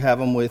Have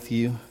them with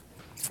you.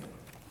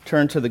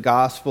 Turn to the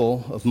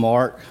Gospel of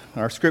Mark.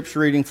 Our scripture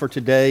reading for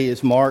today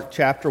is Mark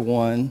chapter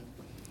 1,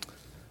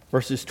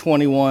 verses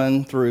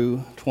 21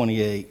 through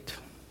 28.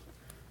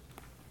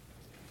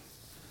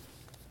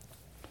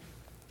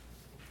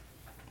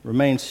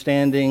 Remain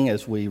standing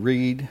as we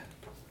read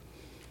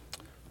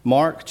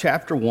Mark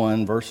chapter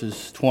 1,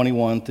 verses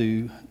 21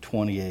 through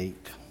 28.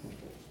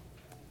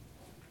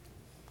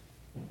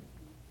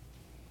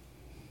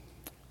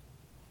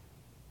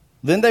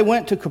 Then they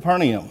went to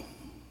Capernaum,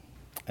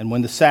 and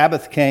when the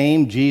Sabbath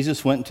came,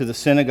 Jesus went to the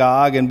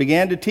synagogue and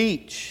began to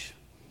teach.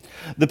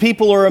 The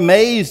people are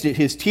amazed at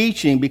his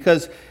teaching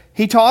because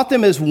he taught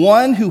them as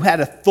one who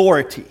had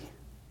authority,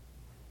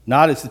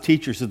 not as the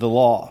teachers of the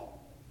law.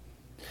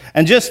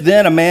 And just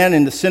then a man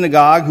in the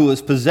synagogue who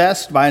was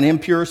possessed by an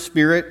impure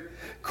spirit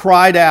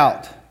cried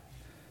out,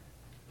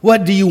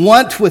 "What do you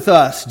want with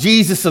us,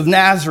 Jesus of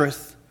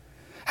Nazareth?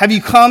 Have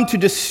you come to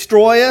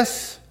destroy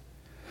us?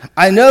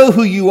 I know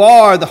who you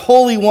are, the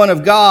Holy One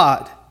of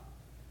God."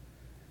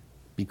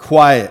 "Be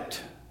quiet,"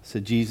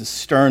 said Jesus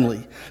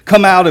sternly.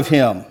 "Come out of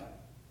him."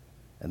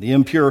 And the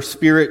impure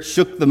spirit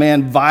shook the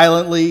man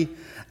violently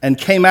and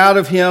came out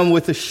of him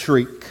with a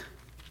shriek.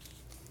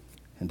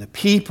 And the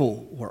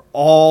people were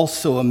all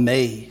so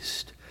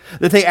amazed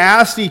that they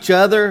asked each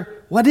other,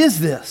 "What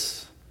is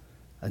this?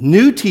 A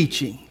new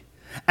teaching,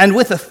 and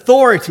with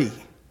authority.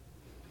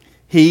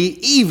 He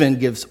even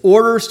gives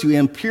orders to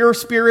impure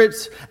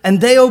spirits, and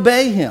they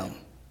obey him."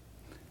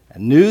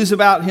 And news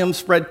about him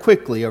spread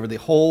quickly over the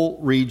whole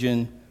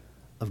region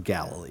of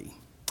Galilee.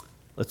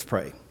 Let's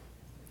pray.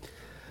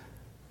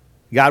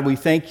 God, we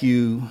thank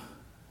you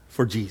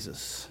for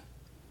Jesus.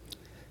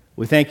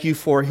 We thank you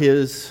for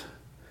his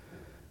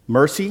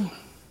mercy,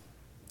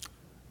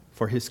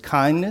 for his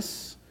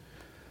kindness,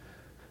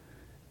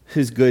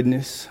 his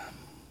goodness.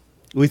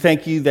 We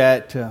thank you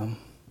that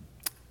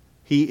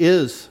he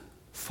is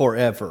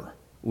forever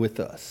with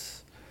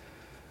us,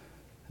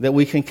 that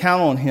we can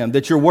count on him,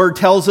 that your word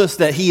tells us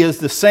that he is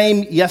the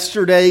same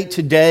yesterday,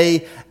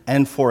 today,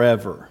 and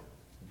forever.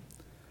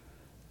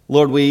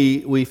 Lord,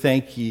 we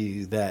thank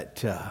you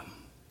that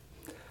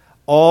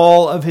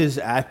all of his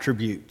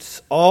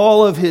attributes,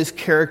 all of his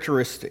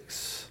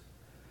characteristics,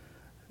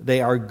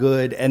 they are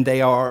good and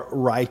they are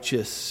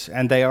righteous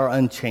and they are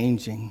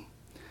unchanging.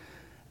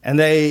 And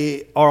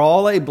they are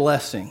all a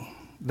blessing.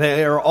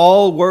 They are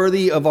all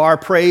worthy of our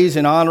praise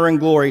and honor and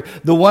glory.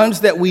 The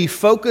ones that we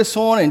focus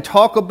on and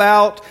talk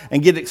about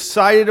and get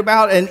excited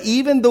about, and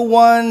even the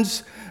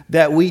ones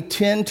that we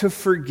tend to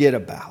forget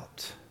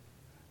about,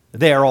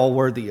 they are all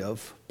worthy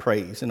of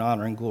praise and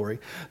honor and glory.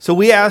 So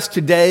we ask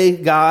today,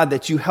 God,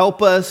 that you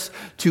help us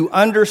to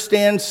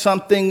understand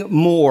something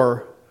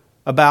more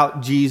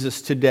about Jesus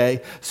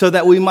today, so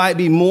that we might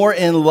be more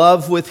in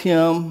love with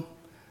him,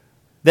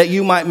 that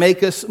you might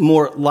make us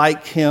more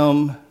like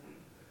him,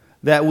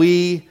 that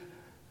we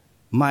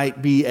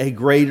might be a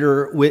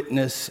greater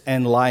witness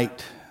and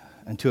light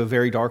unto a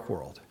very dark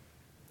world.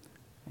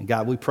 And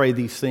God, we pray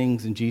these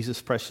things in Jesus'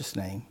 precious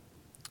name.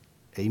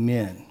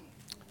 Amen.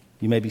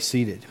 You may be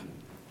seated.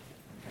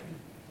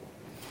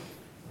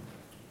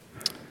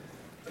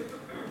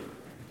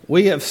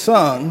 We have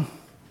sung,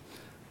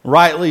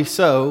 rightly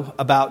so,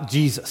 about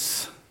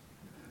Jesus.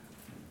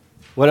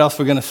 What else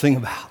are we going to sing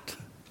about?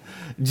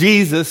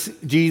 Jesus,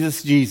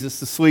 Jesus,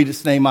 Jesus, the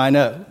sweetest name I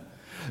know.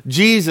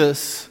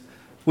 Jesus,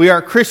 we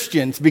are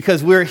Christians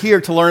because we're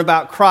here to learn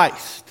about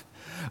Christ.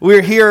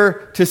 We're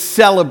here to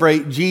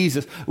celebrate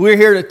Jesus. We're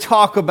here to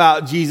talk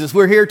about Jesus.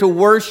 We're here to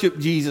worship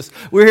Jesus.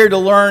 We're here to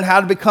learn how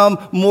to become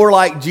more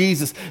like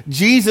Jesus.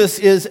 Jesus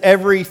is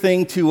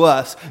everything to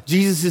us.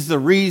 Jesus is the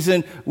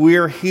reason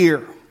we're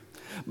here.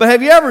 But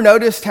have you ever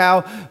noticed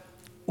how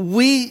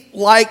we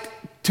like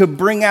to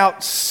bring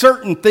out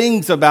certain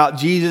things about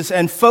Jesus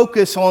and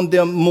focus on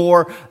them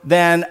more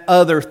than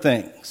other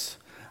things?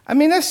 I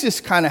mean, that's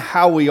just kind of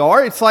how we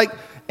are. It's like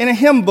in a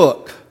hymn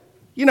book.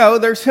 You know,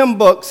 there's hymn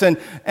books, and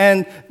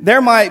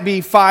there might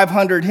be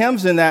 500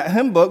 hymns in that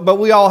hymn book, but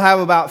we all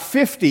have about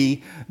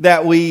 50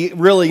 that we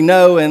really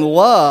know and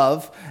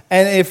love.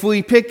 And if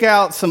we pick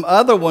out some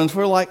other ones,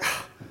 we're like,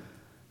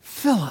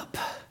 "Philip,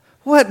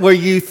 what were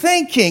you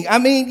thinking? I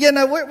mean, you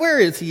know, where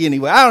is he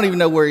anyway? I don't even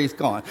know where he's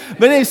gone.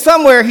 But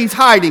somewhere he's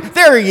hiding.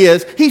 There he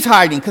is. He's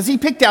hiding because he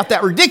picked out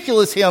that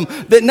ridiculous hymn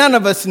that none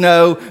of us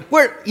know.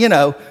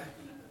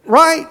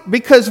 Right?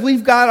 Because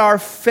we've got our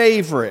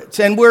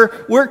favorites. And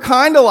we're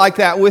kind of like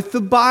that with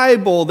the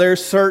Bible.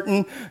 There's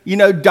certain,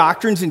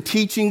 doctrines and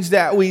teachings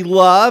that we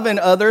love, and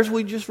others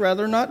we just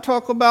rather not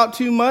talk about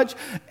too much.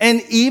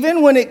 And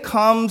even when it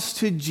comes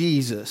to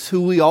Jesus,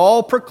 who we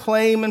all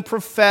proclaim and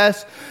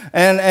profess,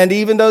 and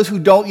even those who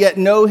don't yet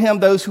know him,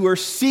 those who are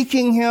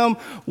seeking him,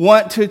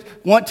 want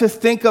to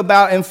think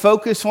about and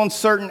focus on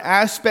certain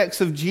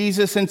aspects of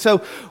Jesus. And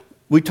so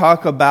we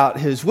talk about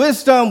his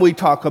wisdom, we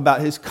talk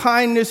about his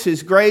kindness,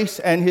 his grace,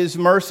 and his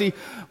mercy.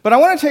 But I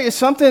want to tell you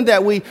something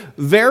that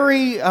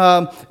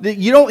that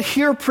you don't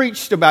hear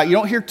preached about, you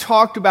don't hear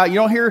talked about, you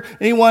don't hear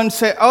anyone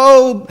say,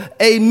 "Oh,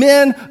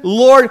 amen,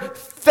 Lord,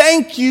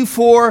 Thank you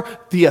for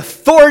the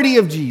authority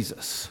of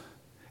Jesus.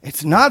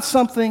 It's not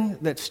something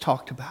that's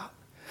talked about.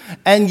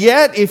 And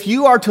yet, if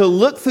you are to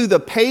look through the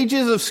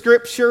pages of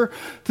Scripture,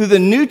 through the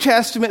New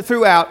Testament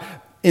throughout,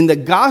 in the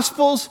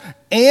Gospels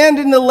and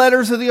in the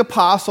letters of the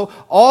apostle,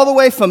 all the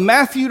way from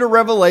Matthew to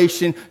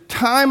Revelation,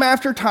 time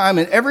after time,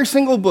 in every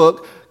single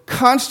book,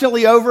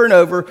 constantly over and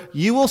over,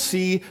 you will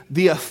see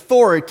the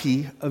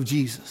authority of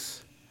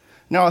Jesus.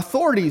 Now,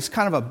 authority is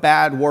kind of a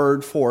bad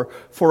word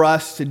for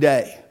us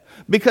today.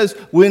 Because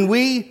when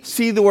we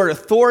see the word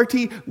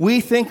authority, we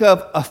think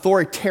of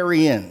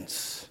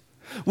authoritarians.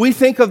 We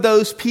think of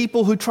those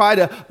people who try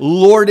to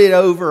lord it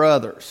over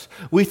others.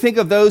 We think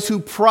of those who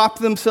prop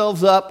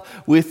themselves up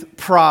with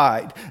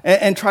pride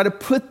and try to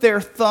put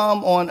their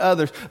thumb on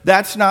others.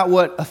 That's not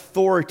what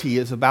authority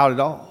is about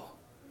at all.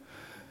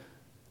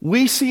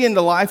 We see in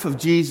the life of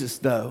Jesus,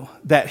 though,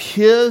 that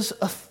his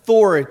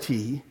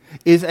authority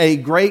is a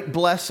great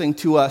blessing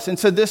to us. And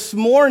so this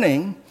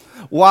morning,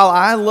 while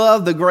I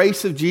love the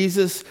grace of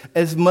Jesus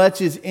as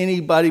much as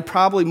anybody,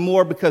 probably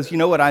more because you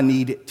know what? I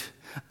need it.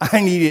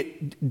 I need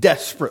it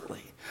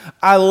desperately.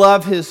 I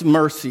love his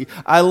mercy.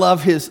 I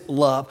love his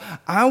love.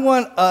 I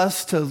want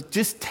us to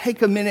just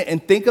take a minute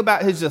and think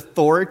about his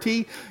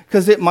authority,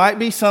 because it might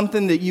be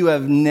something that you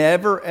have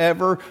never,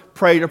 ever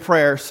prayed a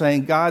prayer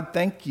saying, God,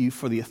 thank you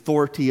for the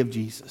authority of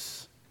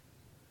Jesus.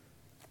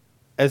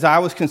 As I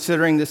was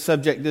considering this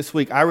subject this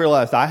week, I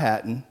realized I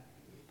hadn't.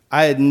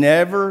 I had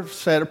never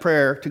said a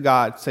prayer to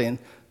God saying,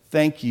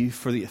 thank you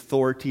for the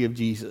authority of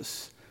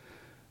Jesus.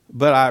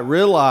 But I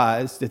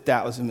realized that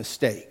that was a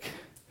mistake,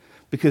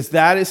 because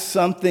that is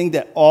something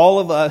that all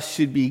of us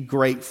should be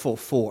grateful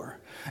for.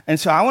 And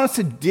so I want us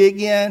to dig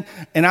in,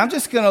 and I'm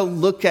just going to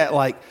look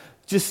at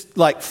just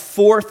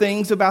 4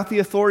 things about the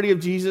authority of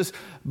Jesus,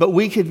 but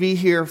we could be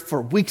here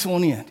for weeks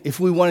on end if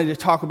we wanted to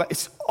talk about it.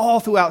 It's all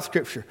throughout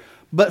Scripture.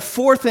 But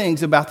 4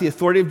 things about the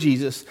authority of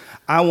Jesus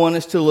I want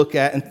us to look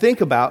at and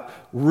think about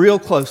real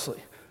closely.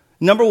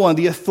 Number 1,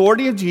 the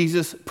authority of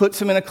Jesus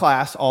puts him in a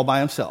class all by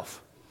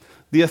himself.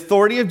 The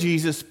authority of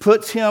Jesus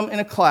puts him in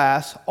a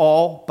class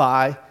all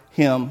by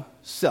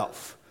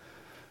himself.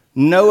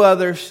 No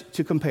others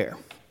to compare.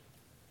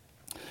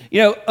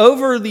 You know,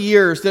 over the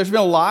years, there's been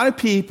a lot of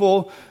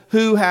people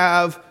who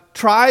have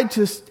tried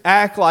to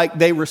act like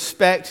they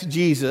respect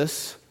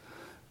Jesus,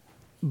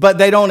 but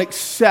they don't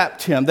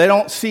accept him. They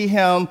don't see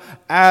him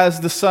as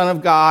the Son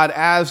of God,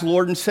 as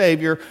Lord and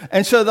Savior.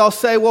 And so they'll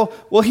say, well,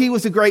 he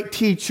was a great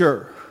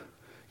teacher.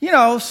 You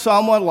know,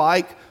 someone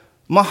like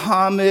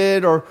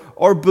Muhammad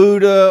or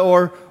Buddha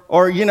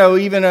or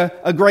even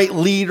a great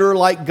leader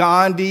like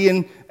Gandhi.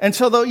 And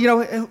so, though,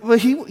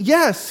 he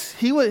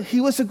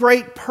was a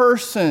great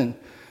person.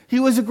 He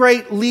was a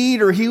great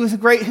leader. He was a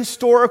great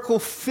historical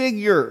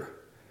figure.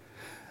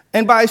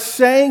 And by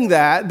saying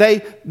that,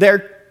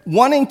 they're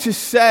wanting to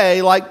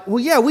say,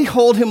 we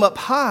hold him up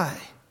high,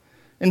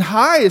 in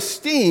high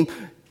esteem.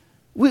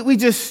 We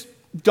just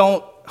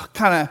don't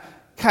kind of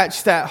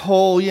catch that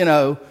whole,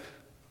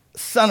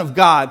 Son of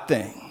God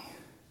thing.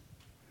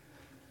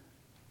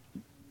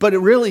 But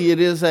it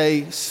is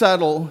a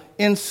subtle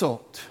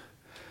insult,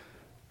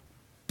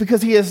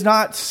 because he is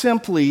not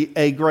simply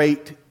a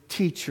great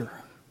teacher.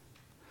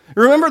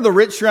 Remember the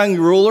rich young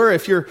ruler?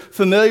 If you're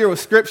familiar with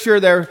Scripture,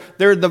 there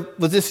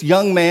was this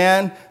young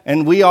man,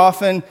 and we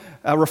often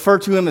refer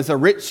to him as a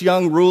rich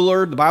young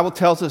ruler. The Bible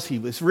tells us he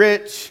was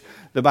rich.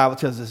 The Bible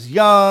tells us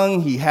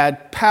young. He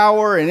had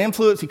power and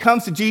influence. He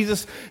comes to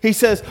Jesus. He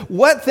says,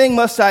 "What thing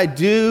must I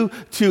do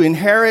to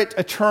inherit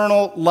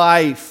eternal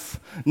life?"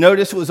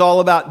 Notice it was all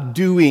about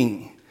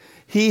doing.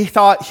 He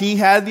thought he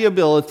had the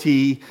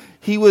ability.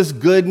 He was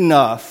good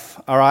enough,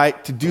 all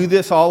right, to do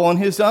this all on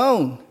his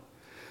own.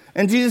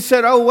 And Jesus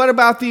said, "Oh, what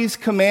about these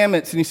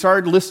commandments?" And he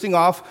started listing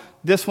off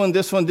this one,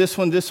 this one, this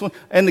one, this one.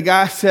 And the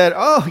guy said,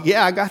 "Oh,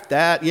 yeah, I got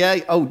that. Yeah,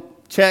 oh,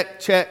 check,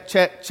 check,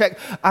 check, check.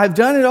 I've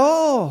done it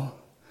all."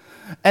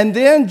 And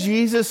then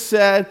Jesus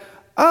said,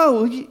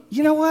 "Oh,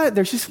 you know what?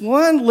 There's just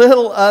one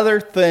little other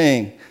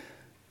thing.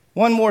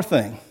 One more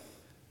thing.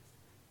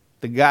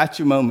 The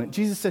gotcha moment."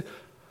 Jesus said,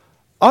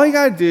 "All you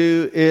got to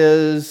do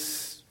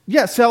is,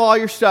 sell all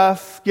your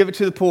stuff, give it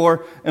to the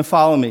poor, and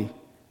follow me.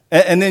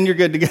 And then you're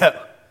good to go."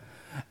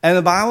 And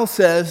the Bible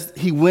says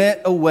he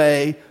went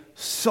away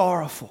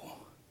sorrowful.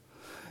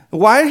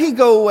 Why did he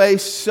go away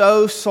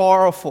so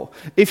sorrowful?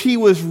 If he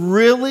was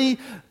really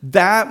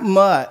that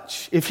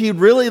much, if he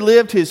really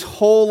lived his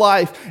whole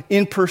life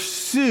in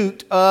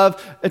pursuit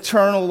of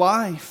eternal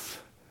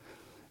life,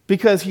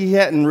 because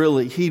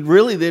he'd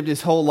really lived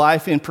his whole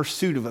life in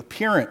pursuit of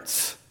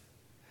appearance.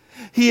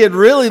 He had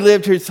really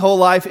lived his whole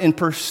life in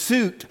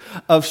pursuit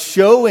of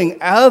showing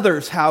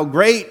others how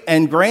great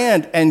and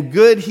grand and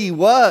good he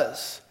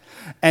was.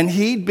 And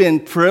he'd been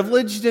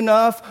privileged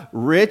enough,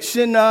 rich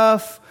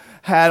enough,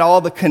 had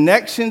all the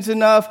connections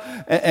enough,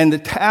 and the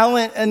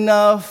talent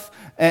enough,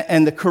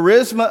 and the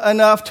charisma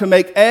enough to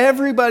make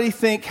everybody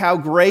think how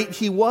great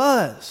he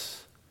was.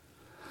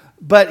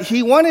 But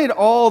he wanted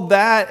all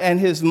that and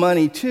his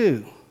money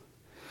too.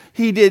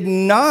 He did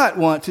not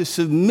want to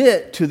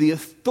submit to the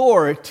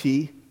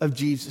authority of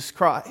Jesus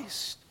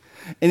Christ.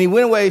 And he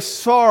went away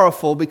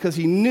sorrowful because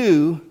he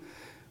knew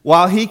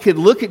while he could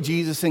look at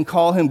Jesus and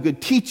call him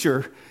good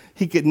teacher,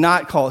 he could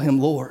not call him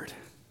Lord.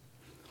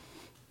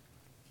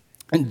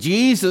 And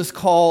Jesus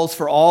calls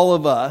for all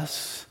of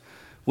us,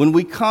 when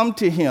we come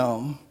to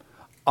him,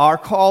 our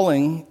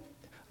calling,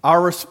 our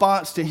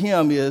response to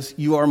him is,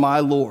 you are my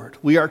Lord.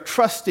 We are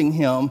trusting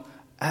him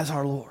as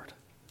our Lord.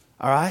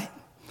 All right?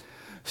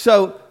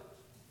 So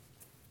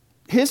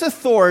his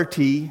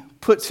authority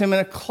puts him in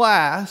a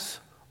class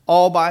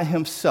all by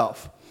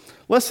himself.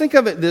 Let's think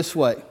of it this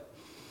way.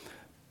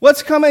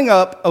 What's coming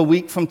up a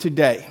week from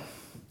today?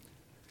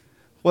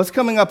 What's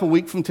coming up a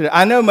week from today?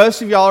 I know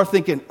most of y'all are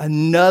thinking,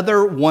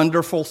 another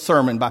wonderful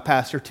sermon by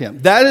Pastor Tim.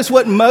 That is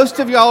what most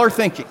of y'all are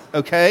thinking,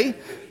 okay?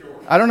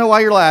 I don't know why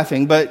you're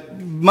laughing, but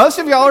most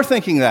of y'all are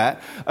thinking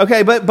that.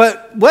 Okay,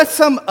 but what's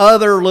some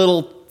other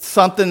little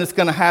something that's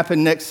going to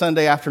happen next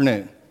Sunday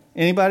afternoon?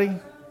 Anybody?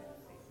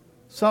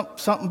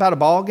 Something about a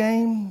ball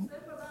game?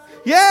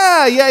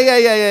 Yeah.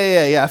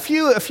 A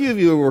few of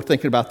you were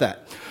thinking about that.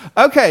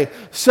 Okay,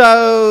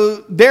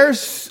 so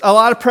there's a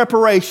lot of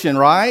preparation,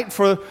 right,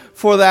 for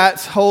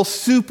that whole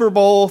Super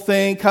Bowl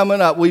thing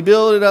coming up. We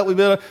build it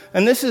up,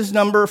 and this is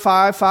number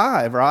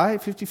 55,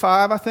 right?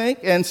 55, I think.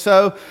 And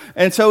so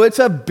it's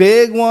a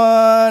big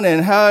one.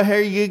 And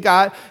here you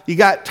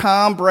got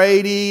Tom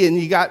Brady, and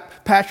you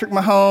got Patrick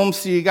Mahomes.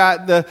 So you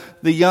got the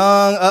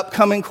young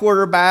upcoming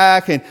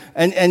quarterback,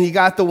 and you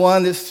got the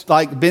one that's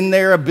like been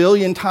there a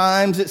billion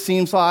times, it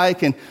seems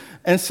like,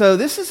 and so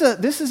this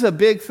is a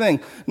big thing.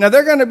 Now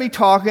they're going to be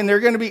talking,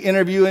 they're going to be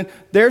interviewing,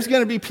 there's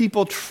going to be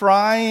people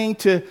trying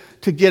to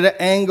get an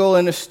angle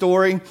in a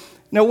story.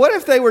 Now what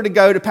if they were to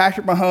go to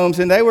Patrick Mahomes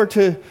and they were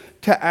to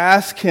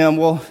ask him,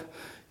 well,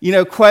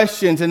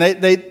 questions, and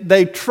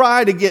they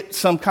try to get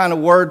some kind of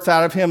words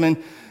out of him, and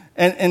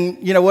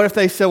what if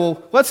they said,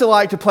 well, what's it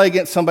like to play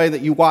against somebody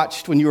that you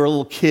watched when you were a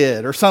little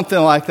kid, or something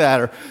like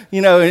that, or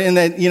and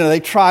then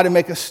they try to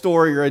make a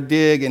story or a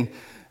dig,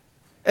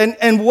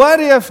 and what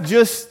if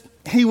just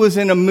he was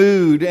in a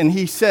mood and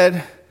he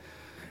said,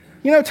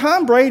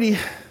 Tom Brady,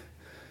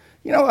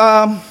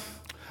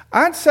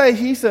 I'd say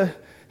he's a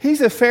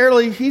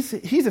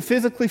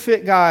physically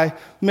fit guy,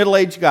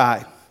 middle-aged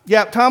guy.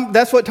 Yeah,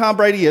 that's what Tom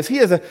Brady is.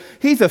 He's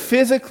a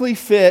physically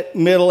fit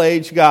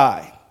middle-aged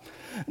guy.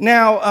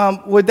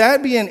 Now, would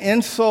that be an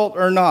insult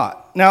or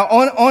not? Now,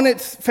 on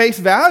its face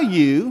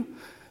value,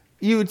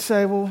 you would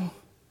say, well,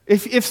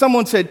 if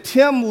someone said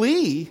Tim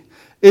Lee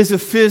is a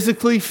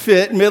physically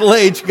fit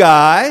middle-aged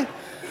guy,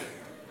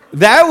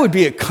 that would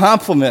be a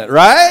compliment,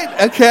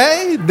 right?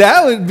 Okay,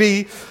 that would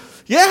be,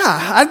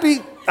 yeah,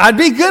 I'd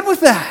be good with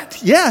that,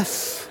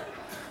 yes.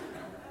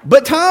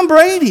 But Tom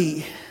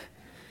Brady,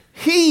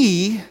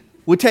 he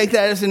would take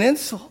that as an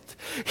insult.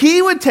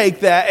 He would take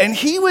that and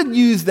he would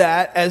use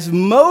that as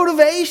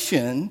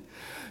motivation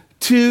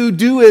to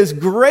do as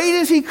great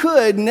as he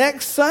could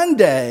next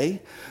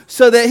Sunday,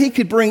 so that he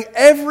could bring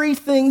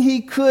everything he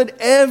could,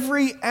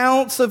 every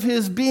ounce of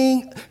his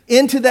being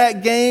into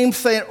that game,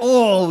 saying,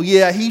 oh,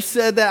 yeah, he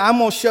said that. I'm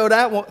going to show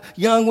that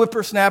young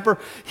whippersnapper.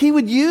 He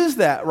would use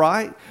that,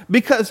 right?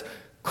 Because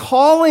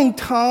calling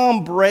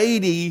Tom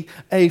Brady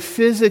a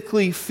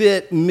physically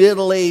fit,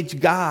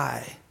 middle-aged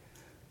guy,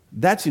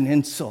 that's an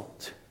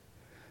insult.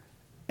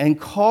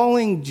 And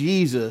calling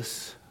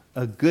Jesus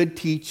a good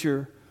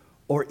teacher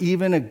or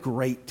even a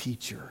great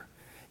teacher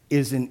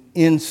is an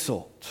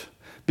insult,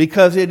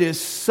 because it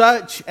is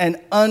such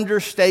an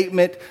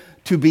understatement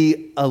to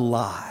be a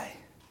lie.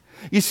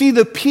 You see,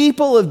 the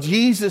people of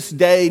Jesus'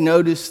 day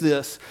noticed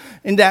this.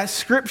 In that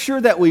scripture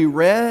that we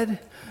read,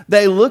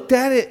 they looked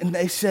at it and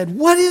they said,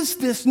 what is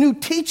this new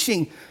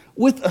teaching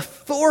with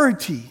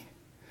authority?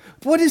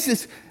 What is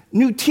this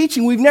new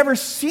teaching? We've never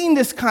seen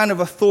this kind of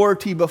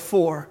authority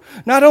before.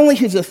 Not only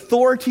his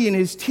authority in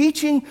his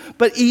teaching,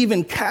 but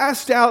even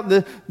cast out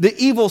the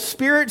evil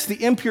spirits,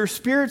 the impure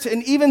spirits,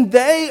 and even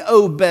they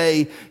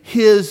obey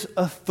his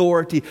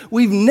authority.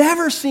 We've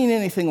never seen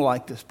anything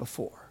like this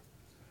before.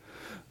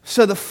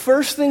 So the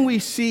first thing we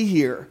see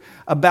here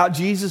about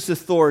Jesus'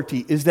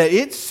 authority is that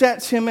it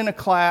sets him in a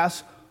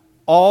class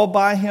all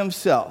by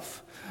himself.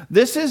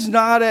 This is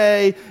not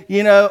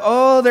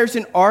there's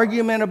an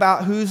argument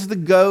about who's the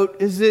GOAT.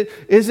 Is it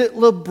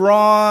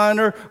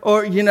LeBron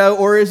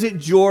or is it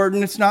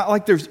Jordan? It's not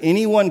like there's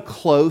anyone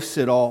close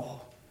at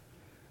all.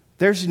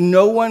 There's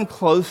no one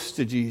close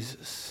to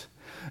Jesus.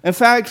 In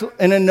fact,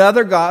 in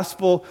another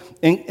gospel,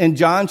 in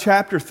John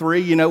chapter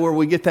 3, where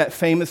we get that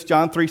famous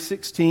John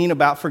 3:16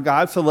 about for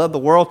God so loved the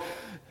world,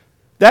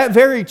 that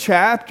very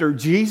chapter,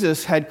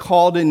 Jesus had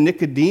called in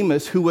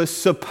Nicodemus, who was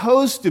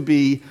supposed to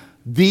be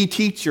the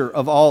teacher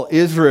of all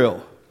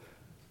Israel,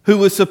 who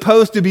was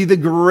supposed to be the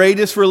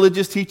greatest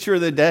religious teacher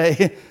of the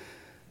day.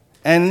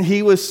 And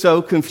he was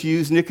so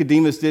confused.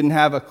 Nicodemus didn't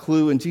have a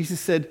clue. And Jesus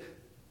said,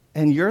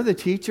 and you're the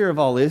teacher of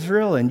all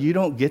Israel, and you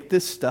don't get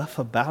this stuff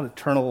about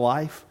eternal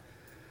life?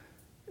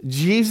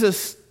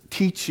 Jesus'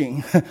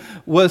 teaching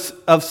was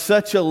of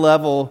such a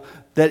level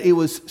that it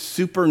was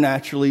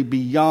supernaturally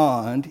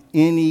beyond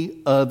any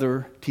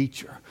other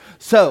teacher.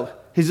 So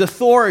His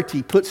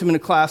authority puts him in a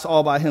class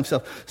all by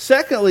himself.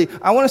 Secondly,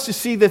 I want us to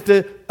see that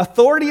the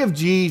authority of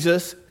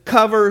Jesus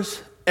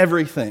covers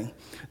everything.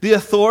 The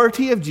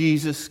authority of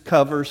Jesus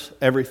covers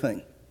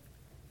everything.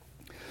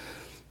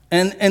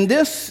 And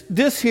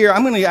this here,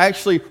 I'm going to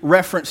actually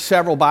reference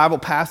several Bible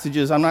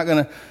passages. I'm not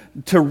going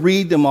to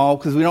read them all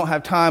because we don't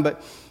have time,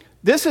 but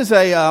this is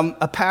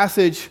a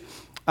passage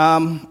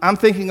I'm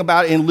thinking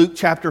about in Luke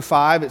chapter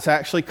 5. It's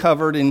actually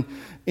covered in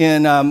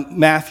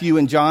Matthew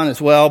and John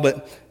as well,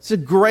 but it's a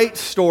great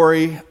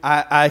story.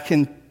 I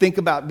can think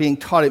about being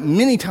taught it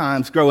many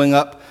times growing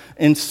up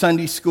in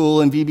Sunday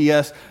school and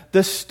VBS.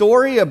 The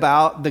story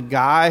about the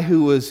guy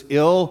who was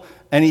ill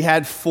and he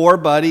had 4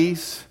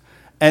 buddies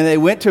and they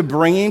went to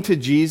bring him to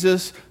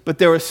Jesus, but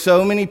there were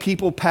so many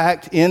people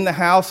packed in the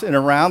house and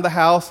around the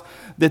house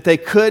that they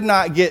could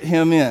not get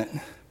him in.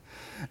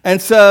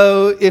 And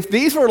so if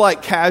these were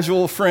like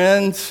casual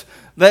friends,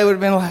 they would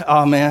have been like,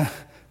 oh man,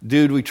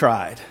 dude, we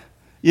tried.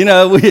 You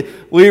know,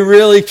 we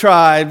really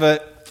tried,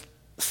 but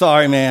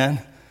sorry, man.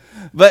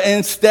 But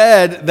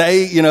instead,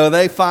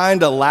 they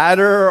find a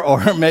ladder,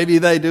 or maybe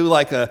they do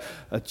like a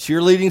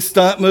cheerleading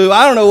stunt move.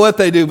 I don't know what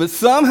they do, but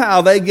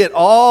somehow they get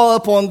all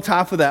up on the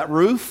top of that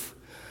roof.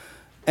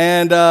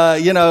 And, I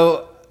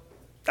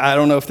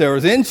don't know if there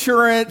was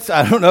insurance.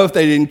 I don't know if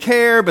they didn't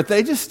care, but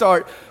they just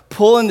start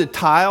pulling the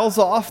tiles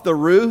off the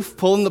roof,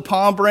 pulling the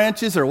palm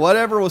branches or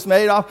whatever was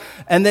made off,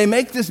 and they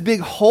make this big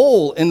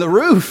hole in the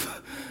roof.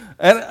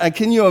 And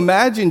can you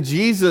imagine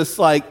Jesus,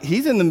 like,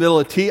 he's in the middle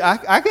of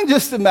I can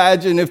just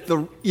imagine if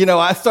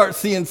I start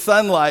seeing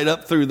sunlight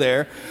up through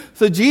there.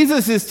 So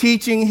Jesus is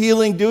teaching,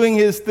 healing, doing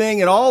his thing,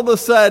 and all of a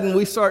sudden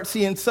we start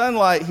seeing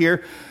sunlight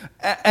here.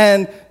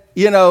 And,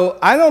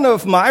 I don't know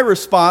if my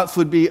response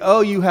would be,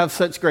 oh, you have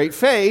such great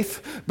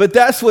faith, but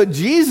that's what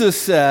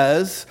Jesus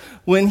says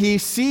when he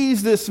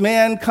sees this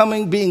man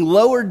being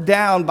lowered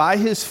down by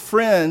his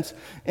friends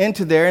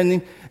into there.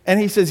 And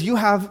he says, you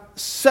have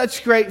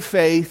such great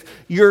faith,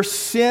 your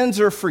sins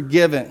are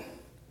forgiven.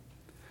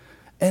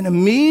 And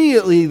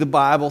immediately the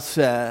Bible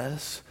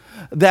says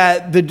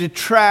that the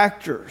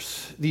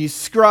detractors, these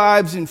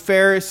scribes and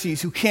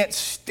Pharisees who can't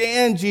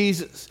stand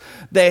Jesus,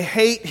 they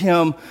hate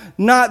him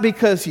not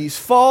because he's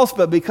false,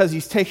 but because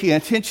he's taking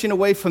attention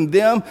away from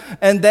them.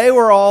 And they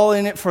were all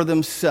in it for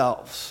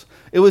themselves.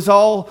 It was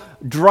all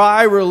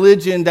dry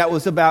religion that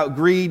was about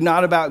greed,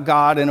 not about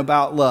God and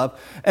about love.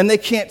 And they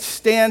can't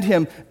stand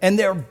him. And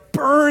they're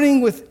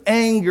burning with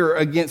anger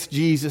against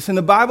Jesus. And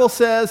the Bible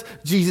says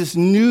Jesus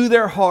knew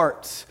their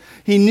hearts.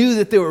 He knew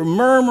that they were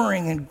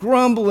murmuring and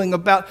grumbling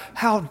about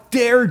how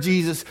dare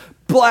Jesus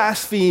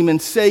blaspheme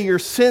and say your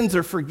sins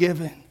are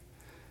forgiven.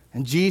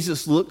 And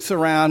Jesus looks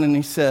around and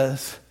he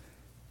says,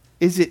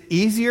 is it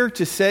easier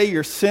to say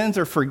your sins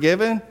are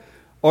forgiven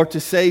or to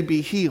say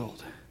be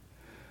healed?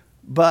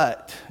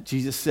 But,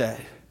 Jesus said,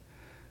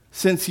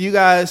 since you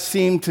guys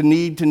seem to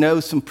need to know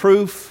some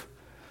proof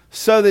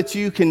so that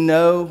you can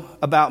know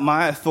about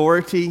my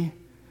authority,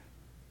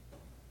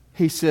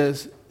 he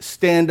says,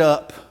 stand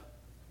up.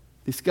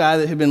 This guy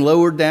that had been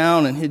lowered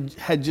down and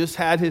had just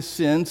had his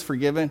sins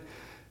forgiven,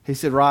 he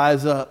said,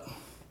 rise up,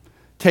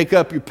 take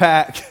up your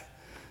pack,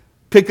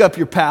 pick up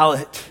your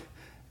pallet,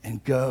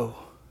 and go.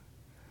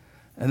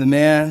 And the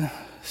man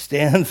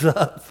stands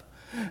up.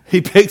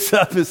 He picks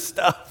up his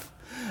stuff.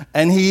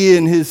 And he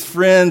and his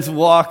friends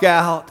walk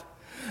out.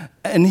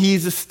 And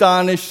he's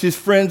astonished. His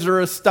friends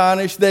are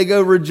astonished. They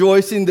go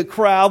rejoicing. The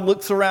crowd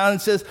looks around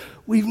and says,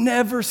 we've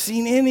never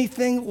seen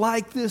anything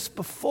like this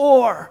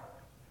before.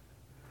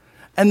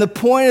 And the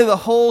point of the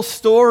whole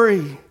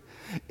story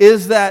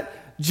is that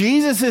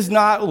Jesus is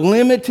not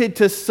limited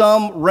to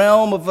some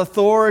realm of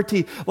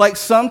authority. Like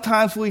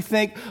sometimes we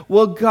think,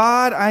 well,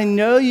 God, I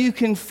know you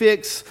can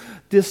fix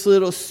this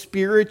little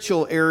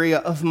spiritual area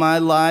of my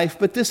life,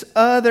 but this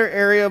other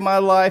area of my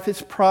life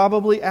is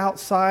probably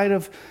outside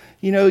of,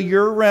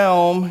 your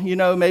realm.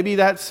 Maybe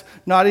that's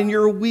not in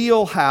your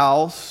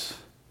wheelhouse.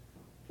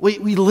 We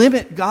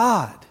limit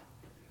God.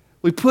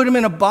 We put him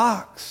in a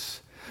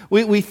box.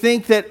 We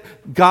think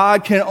that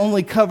God can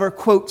only cover,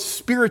 quote,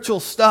 spiritual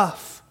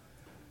stuff.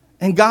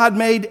 And God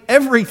made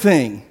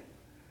everything.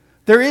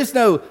 There is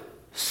no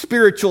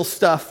spiritual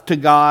stuff to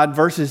God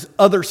versus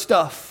other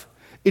stuff.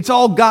 It's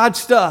all God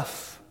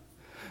stuff.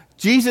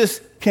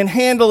 Jesus can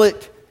handle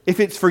it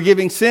if it's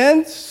forgiving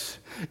sins,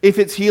 if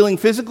it's healing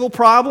physical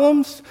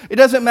problems. It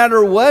doesn't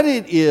matter what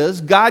it is.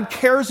 God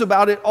cares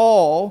about it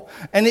all,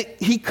 and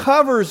he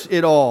covers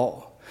it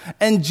all.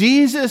 And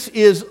Jesus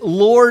is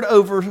Lord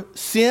over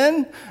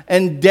sin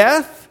and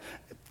death,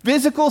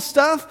 physical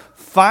stuff,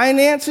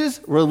 finances,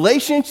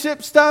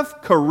 relationship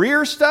stuff,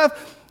 career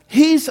stuff.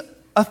 He's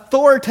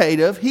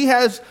authoritative. He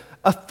has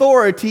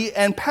authority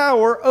and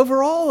power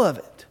over all of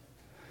it.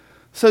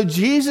 So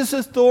Jesus'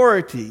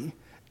 authority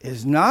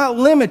is not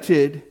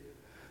limited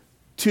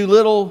to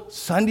little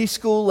Sunday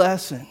school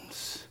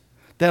lessons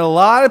that a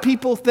lot of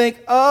people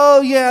think,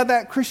 oh yeah,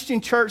 that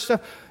Christian church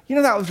stuff,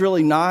 that was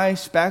really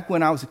nice back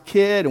when I was a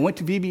kid and went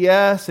to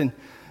VBS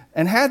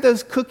and had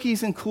those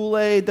cookies and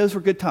Kool-Aid. Those were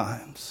good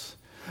times.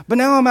 But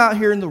now I'm out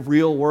here in the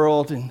real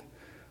world and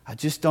I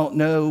just don't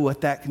know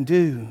what that can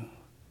do.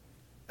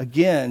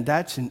 Again,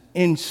 that's an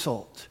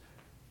insult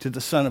to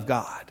the Son of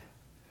God.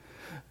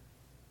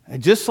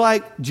 And just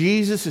like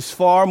Jesus is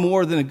far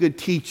more than a good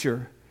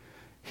teacher,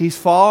 he's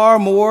far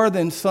more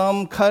than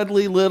some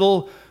cuddly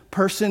little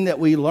person that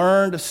we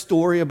learned a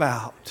story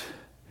about.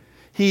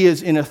 He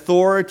is in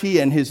authority,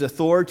 and his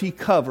authority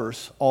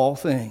covers all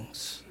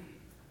things.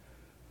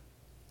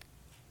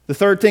 The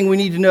third thing we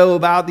need to know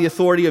about the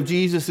authority of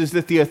Jesus is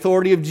that the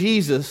authority of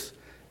Jesus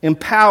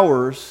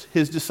empowers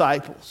his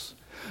disciples.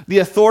 The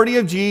authority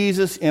of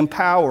Jesus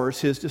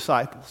empowers his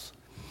disciples.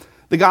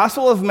 The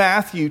Gospel of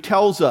Matthew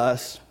tells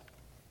us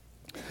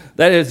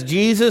that as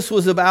Jesus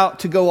was about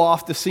to go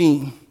off the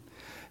scene,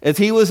 as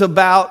he was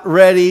about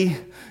ready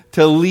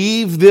to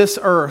leave this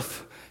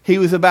earth, he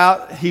was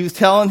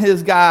telling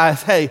his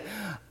guys, hey,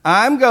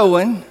 I'm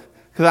going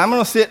because I'm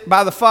going to sit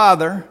by the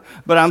Father,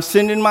 but I'm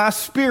sending my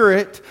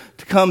Spirit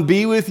to come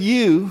be with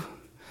you.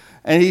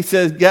 And he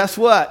says, guess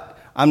what?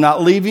 I'm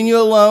not leaving you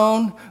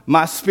alone.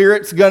 My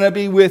Spirit's going to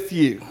be with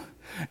you.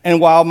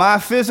 And while my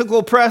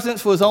physical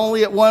presence was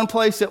only at one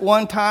place at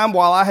one time,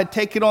 while I had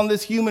taken on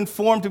this human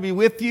form to be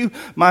with you,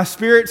 my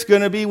Spirit's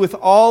going to be with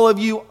all of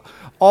you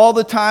all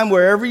the time,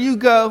 wherever you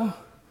go.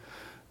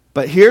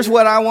 But here's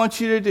what I want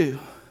you to do.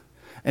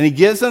 And he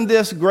gives them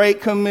this great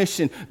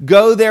commission.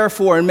 Go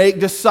therefore and make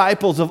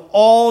disciples of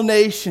all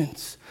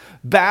nations,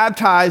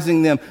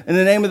 baptizing them in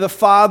the name of the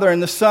Father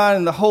and the Son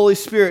and the Holy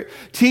Spirit,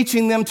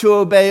 teaching them to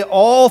obey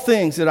all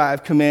things that I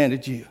have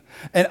commanded you.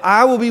 And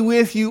I will be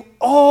with you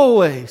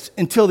always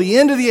until the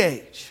end of the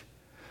age.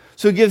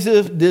 So it gives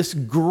us this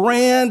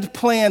grand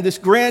plan, this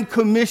grand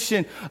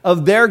commission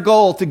of their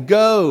goal to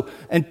go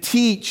and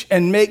teach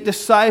and make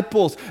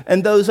disciples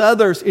and those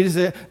others. It is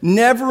a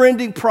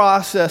never-ending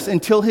process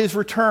until his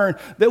return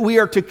that we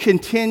are to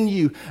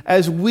continue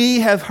as we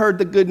have heard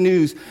the good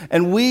news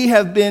and we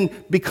have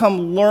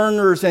become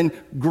learners and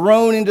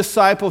grown in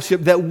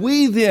discipleship, that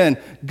we then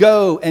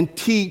go and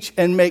teach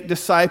and make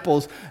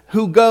disciples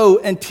who go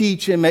and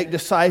teach and make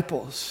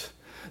disciples.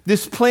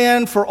 This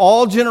plan for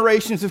all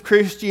generations of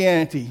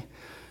Christianity,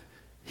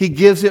 he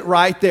gives it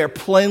right there,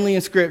 plainly in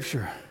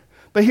Scripture.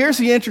 But here's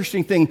the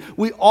interesting thing.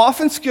 We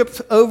often skip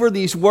over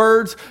these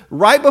words.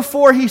 Right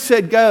before he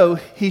said go,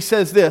 he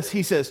says this.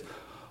 He says,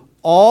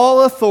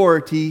 all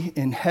authority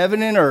in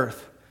heaven and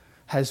earth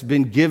has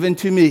been given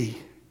to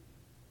me.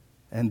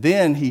 And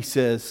then he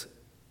says,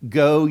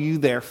 go you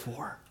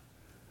therefore.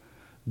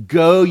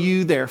 Go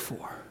you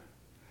therefore.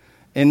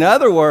 In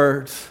other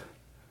words,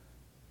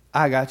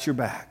 I got your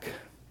back.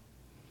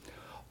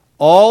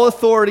 All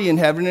authority in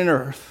heaven and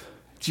earth.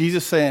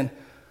 Jesus saying,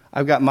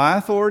 I've got my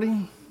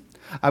authority,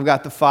 I've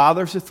got the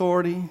Father's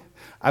authority,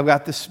 I've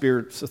got the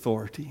Spirit's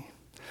authority.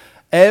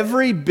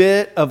 Every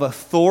bit of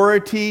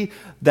authority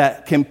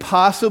that can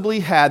possibly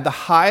have the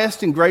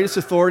highest and greatest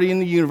authority in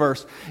the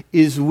universe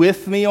is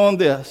with me on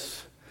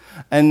this.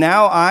 And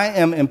now I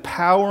am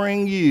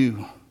empowering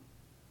you.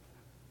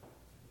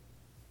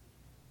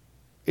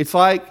 It's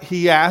like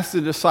he asked the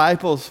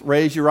disciples,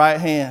 raise your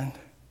right hand.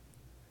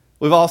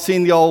 We've all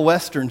seen the old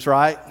westerns,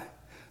 right? And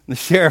the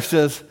sheriff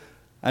says,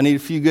 I need a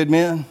few good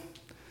men.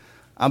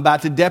 I'm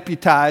about to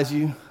deputize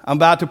you. I'm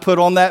about to put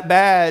on that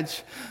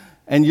badge,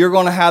 and you're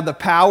going to have the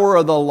power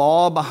of the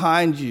law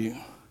behind you.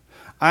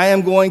 I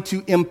am going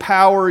to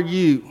empower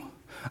you.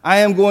 I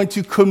am going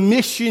to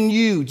commission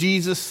you,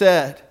 Jesus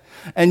said.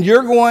 And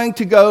you're going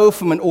to go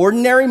from an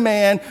ordinary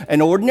man,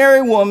 an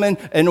ordinary woman,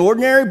 an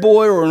ordinary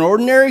boy, or an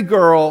ordinary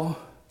girl,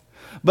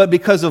 but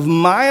because of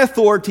my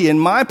authority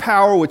and my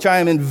power, which I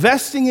am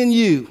investing in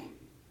you,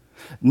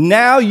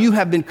 now you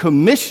have been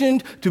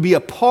commissioned to be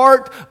a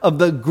part of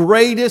the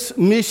greatest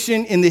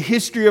mission in the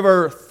history of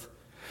earth.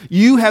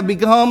 You have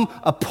become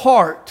a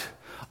part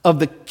of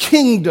the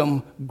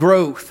kingdom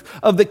growth,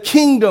 of the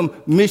kingdom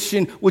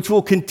mission, which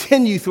will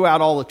continue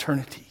throughout all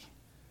eternity.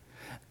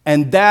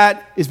 And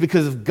that is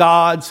because of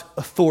God's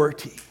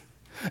authority.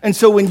 And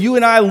so when you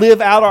and I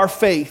live out our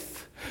faith,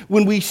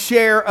 when we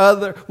share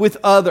with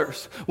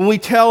others, when we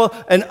tell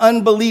an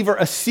unbeliever,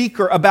 a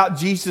seeker about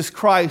Jesus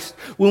Christ,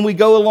 when we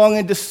go along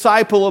and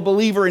disciple a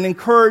believer and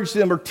encourage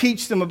them or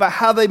teach them about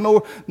how they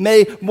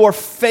may more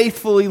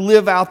faithfully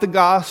live out the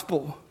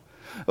gospel,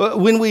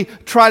 when we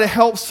try to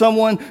help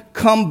someone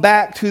come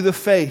back to the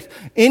faith,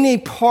 any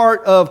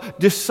part of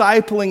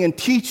discipling and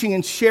teaching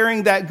and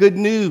sharing that good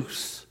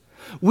news,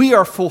 we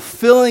are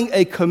fulfilling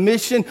a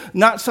commission,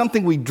 not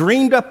something we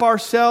dreamed up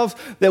ourselves,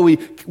 that we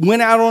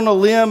went out on a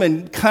limb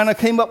and kind of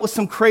came up with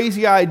some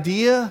crazy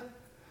idea.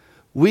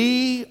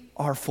 We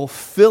are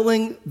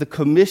fulfilling the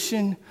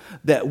commission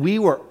that we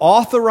were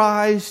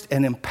authorized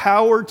and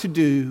empowered to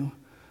do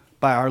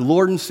by our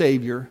Lord and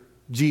Savior,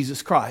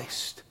 Jesus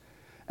Christ.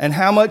 And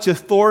how much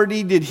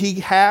authority did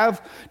he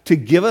have to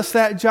give us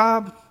that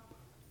job?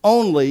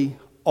 Only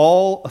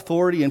all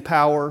authority and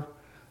power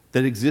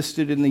that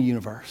existed in the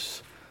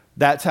universe.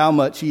 That's how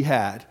much he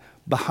had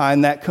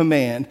behind that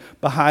command,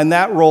 behind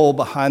that role,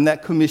 behind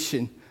that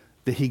commission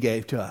that he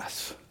gave to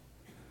us.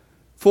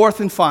 Fourth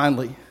and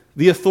finally,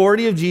 the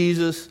authority of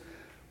Jesus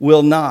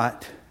will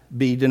not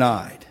be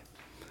denied.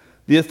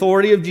 The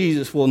authority of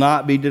Jesus will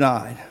not be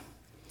denied.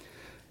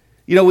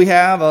 You know, we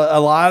have a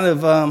lot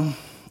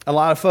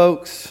of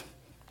folks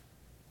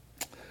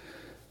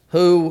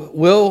who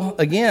will,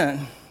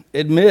 again,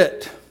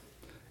 admit,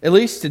 at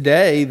least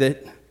today,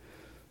 that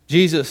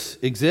Jesus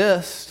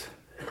exists.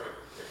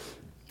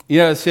 You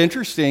know, it's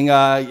interesting.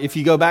 If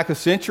you go back a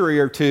century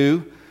or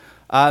two,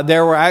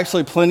 there were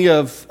actually plenty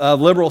of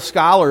liberal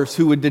scholars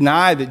who would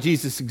deny that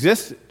Jesus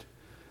existed,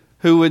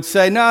 who would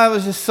say, no, it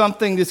was just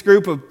something this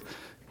group of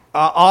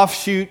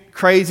offshoot,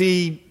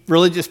 crazy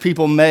religious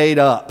people made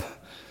up.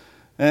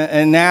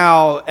 And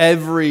now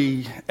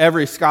every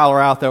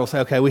scholar out there will say,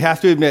 okay, we have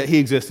to admit he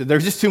existed.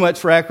 There's just too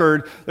much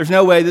record. There's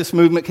no way this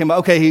movement came up.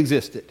 Okay, he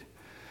existed.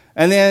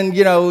 And then,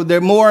 you know,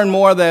 there more and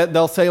more that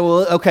they'll say,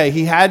 well, okay,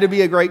 he had to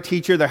be a great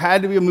teacher. There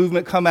had to be a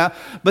movement come out.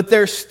 But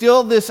there's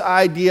still this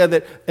idea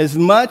that as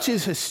much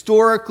as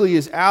historically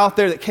is out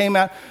there that came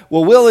out,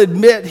 well, we'll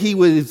admit he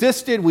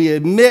existed. We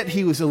admit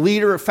he was a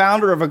leader, a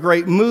founder of a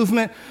great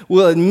movement.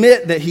 We'll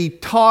admit that he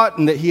taught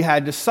and that he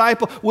had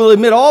disciples. We'll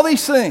admit all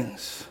these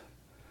things.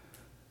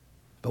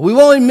 But we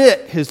won't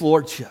admit his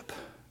lordship.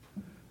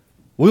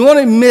 We won't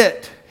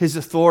admit his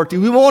authority.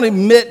 We won't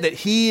admit that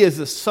he is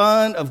the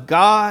Son of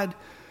God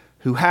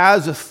who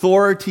has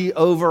authority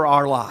over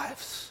our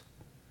lives.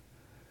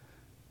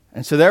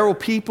 And so there will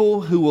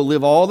people who will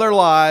live all their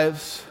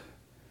lives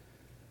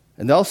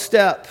and they'll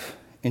step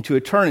into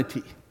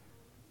eternity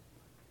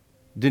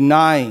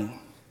denying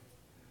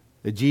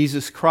that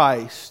Jesus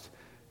Christ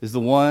is the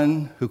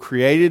one who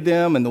created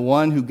them and the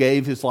one who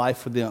gave his life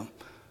for them.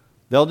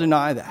 They'll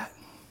deny that.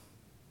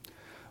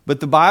 But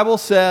the Bible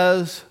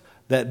says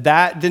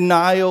that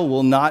denial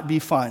will not be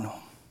final.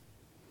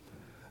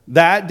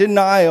 That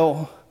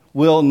denial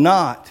will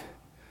not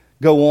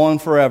go on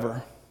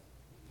forever.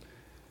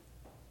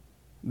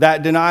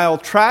 That denial,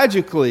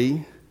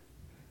 tragically,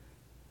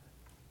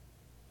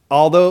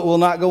 although it will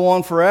not go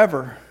on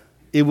forever,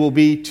 it will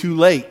be too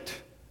late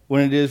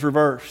when it is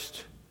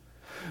reversed.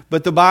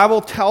 But the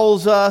Bible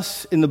tells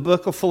us in the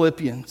book of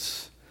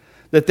Philippians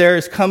that there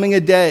is coming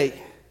a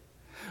day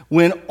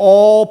when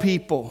all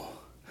people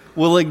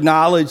will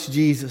acknowledge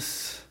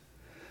Jesus.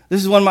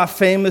 This is one of my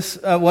famous,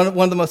 one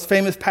of the most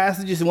famous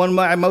passages and one of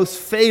my most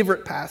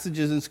favorite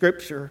passages in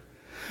Scripture.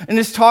 And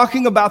it's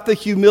talking about the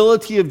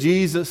humility of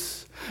Jesus.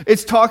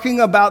 It's talking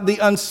about the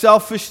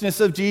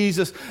unselfishness of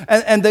Jesus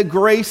and the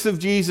grace of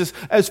Jesus.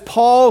 As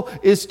Paul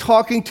is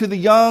talking to the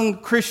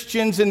young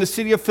Christians in the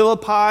city of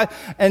Philippi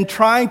and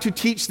trying to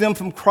teach them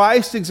from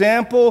Christ's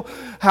example,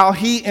 how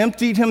he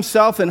emptied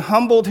himself and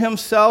humbled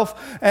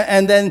himself,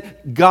 and then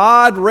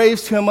God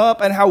raised him up,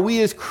 and how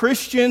we as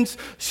Christians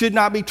should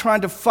not be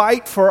trying to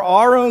fight for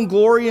our own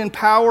glory and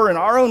power and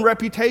our own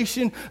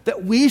reputation,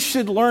 that we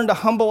should learn to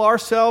humble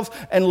ourselves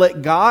and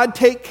let God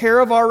take care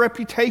of our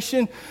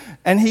reputation.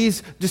 And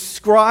he's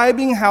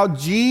describing how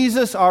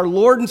Jesus, our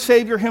Lord and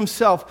Savior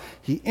himself,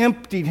 he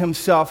emptied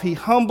himself, he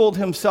humbled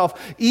himself,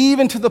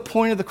 even to the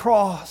point of the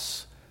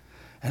cross.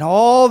 And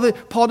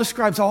Paul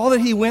describes all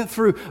that he went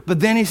through, but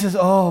then he says,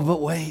 oh,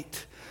 but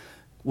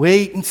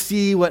wait and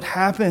see what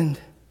happened.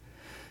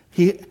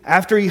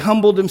 After he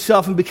humbled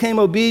himself and became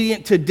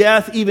obedient to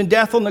death, even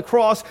death on the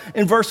cross,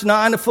 in verse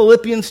 9 of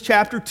Philippians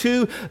chapter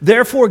 2,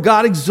 therefore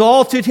God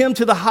exalted him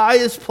to the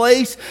highest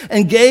place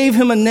and gave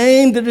him a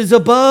name that is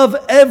above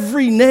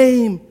every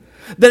name,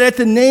 that at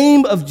the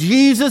name of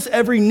Jesus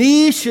every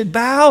knee should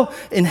bow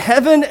in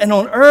heaven and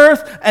on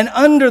earth and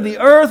under the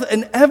earth,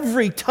 and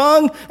every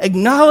tongue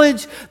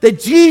acknowledge that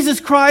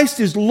Jesus Christ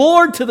is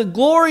Lord, to the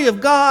glory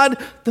of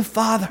God the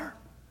Father.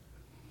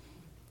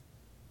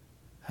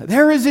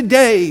 There is a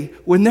day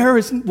when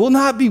will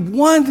not be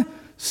one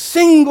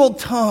single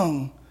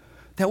tongue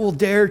that will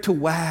dare to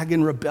wag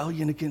in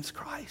rebellion against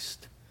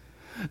Christ.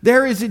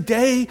 There is a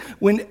day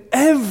when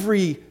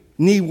every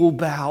knee will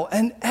bow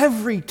and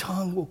every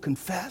tongue will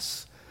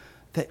confess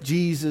that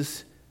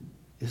Jesus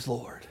is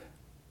Lord.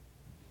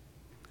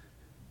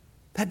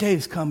 That day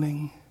is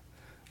coming.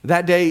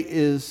 That day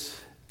is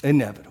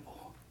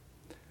inevitable.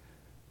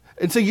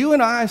 And so you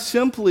and I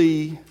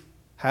simply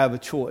have a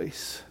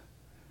choice.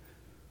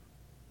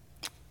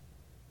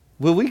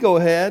 Will we go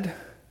ahead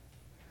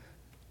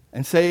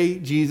and say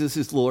Jesus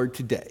is Lord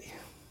today?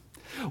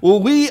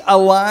 Will we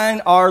align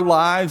our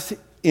lives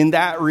in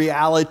that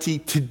reality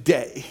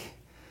today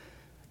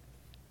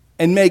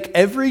and make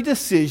every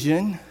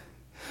decision,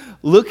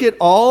 look at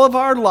all of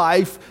our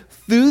life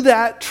through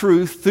that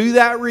truth, through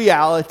that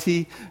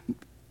reality,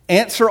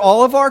 answer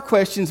all of our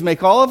questions,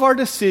 make all of our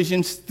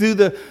decisions through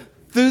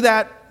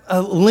that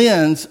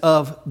lens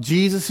of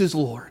Jesus is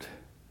Lord.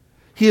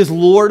 He is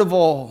Lord of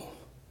all.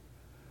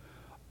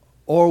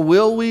 Or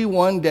will we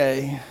one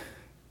day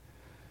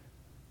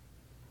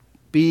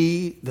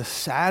be the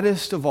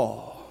saddest of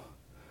all,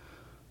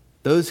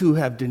 those who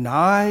have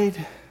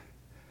denied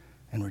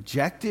and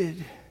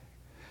rejected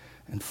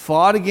and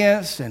fought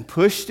against and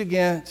pushed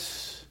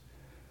against,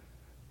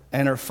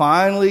 and are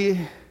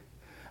finally,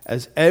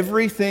 as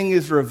everything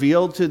is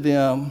revealed to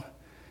them,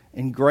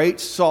 in great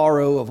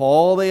sorrow of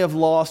all they have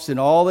lost and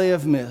all they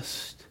have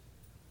missed,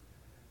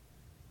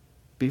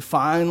 be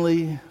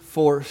finally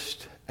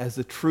forced, as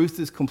the truth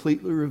is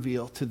completely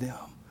revealed to them,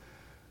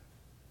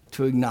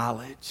 to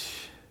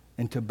acknowledge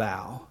and to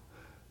bow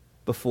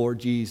before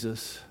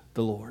Jesus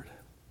the Lord.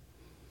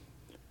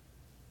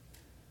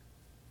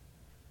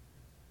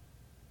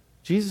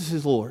 Jesus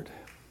is Lord.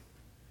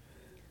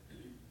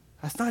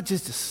 That's not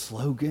just a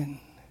slogan.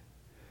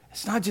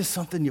 It's not just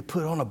something you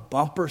put on a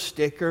bumper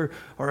sticker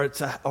or a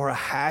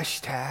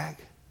hashtag.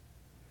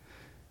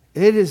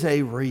 It is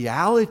a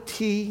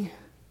reality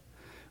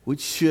which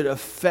should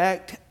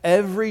affect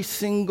every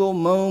single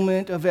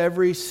moment of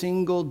every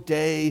single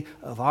day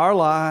of our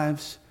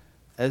lives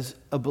as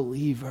a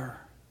believer.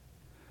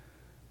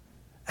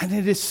 And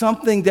it is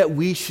something that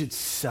we should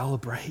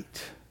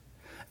celebrate.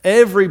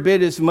 Every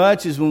bit as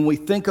much as when we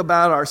think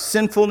about our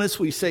sinfulness,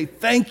 we say,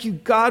 thank you,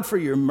 God, for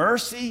your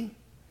mercy.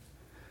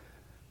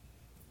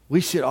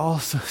 We should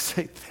also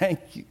say,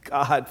 thank you,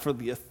 God, for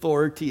the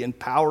authority and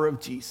power of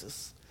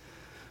Jesus.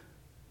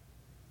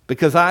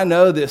 Because I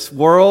know this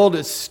world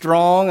is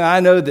strong. I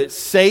know that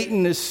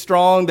Satan is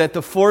strong, that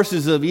the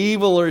forces of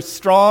evil are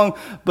strong.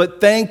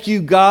 But thank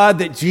you, God,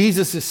 that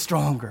Jesus is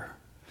stronger.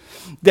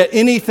 That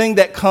anything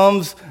that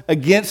comes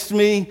against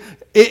me,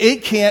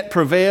 it can't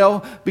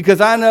prevail,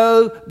 because I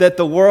know that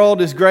the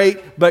world is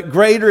great, but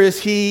greater is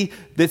he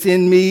that's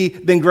in me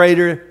than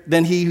greater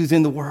than he who's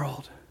in the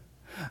world.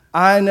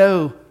 I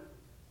know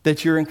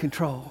that you're in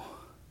control.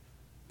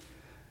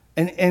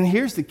 And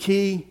here's the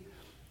key.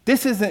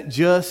 This isn't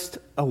just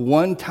a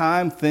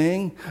one-time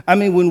thing. I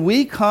mean, when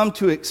we come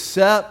to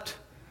accept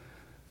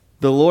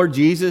the Lord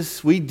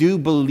Jesus, we do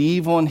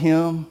believe on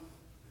him,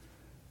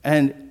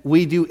 and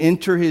we do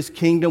enter his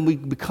kingdom. We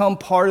become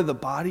part of the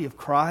body of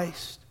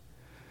Christ.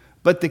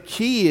 But the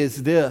key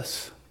is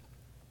this: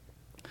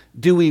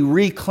 do we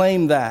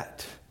reclaim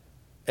that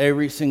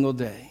every single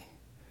day?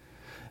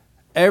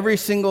 Every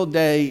single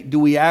day, do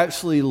we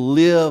actually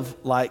live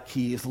like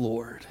he is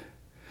Lord?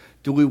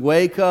 Do we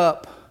wake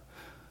up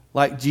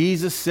like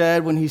Jesus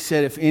said when he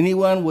said, if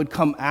anyone would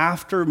come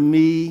after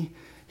me,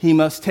 he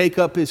must take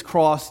up his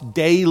cross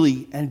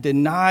daily and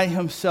deny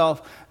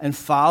himself and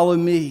follow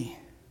me?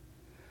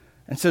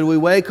 And so we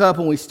wake up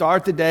and we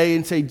start the day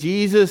and say,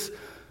 Jesus,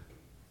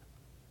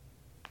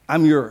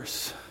 I'm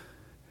yours.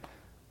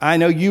 I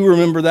know you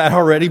remember that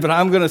already, but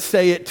I'm going to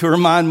say it to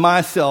remind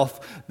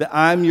myself that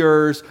I'm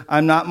yours.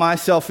 I'm not my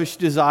selfish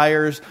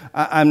desires.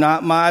 I'm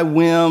not my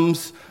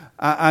whims.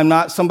 I'm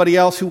not somebody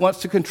else who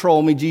wants to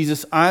control me.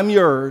 Jesus, I'm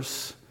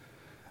yours.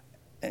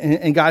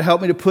 And God,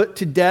 help me to put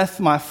to death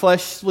my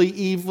fleshly,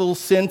 evil,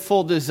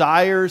 sinful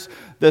desires,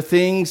 the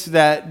things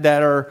that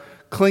are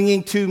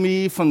clinging to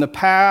me from the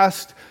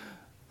past.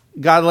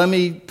 God, let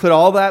me put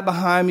all that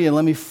behind me and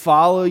let me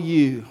follow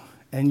you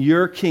and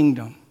your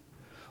kingdom.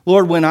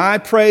 Lord, when I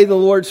pray the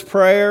Lord's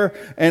Prayer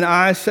and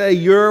I say,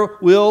 your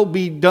will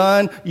be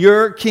done,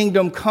 your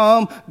kingdom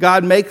come,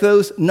 God, make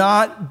those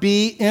not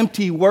be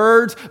empty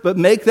words, but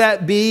make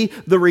that be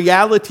the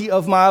reality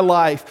of my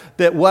life.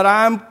 That what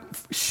I'm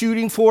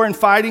shooting for and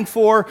fighting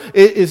for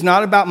is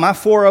not about my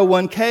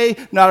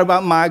 401k, not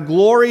about my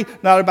glory,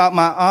 not about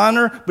my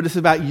honor, but it's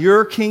about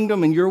your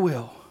kingdom and your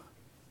will.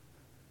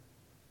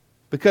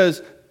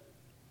 Because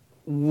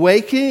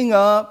waking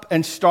up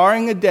and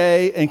starting a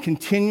day and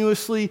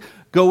continuously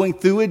going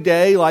through a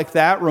day like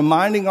that,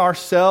 reminding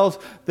ourselves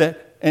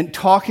that, and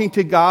talking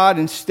to God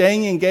and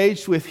staying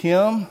engaged with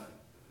him,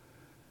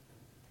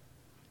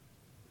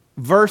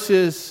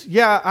 versus,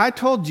 I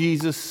told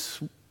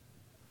Jesus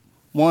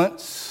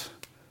once,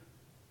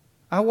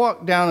 I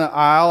walked down an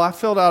aisle, I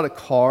filled out a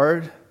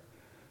card,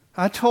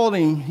 I told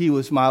him he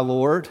was my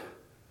Lord.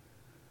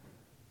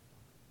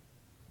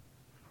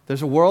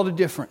 There's a world of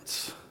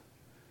difference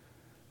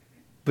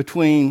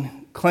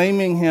between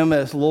claiming him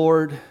as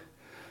Lord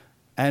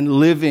and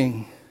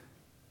living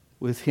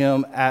with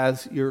him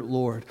as your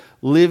Lord.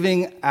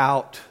 Living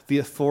out the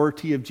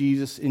authority of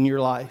Jesus in your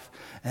life.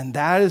 And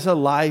that is a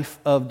life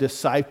of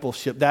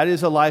discipleship. That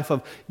is a life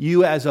of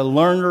you as a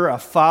learner, a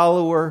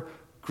follower,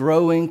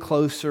 growing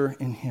closer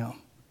in him.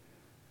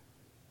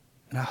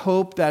 And I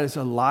hope that is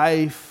a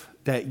life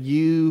that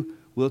you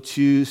will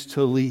choose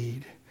to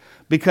lead.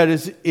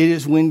 Because it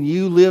is when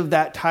you live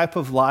that type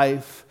of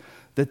life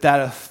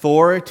that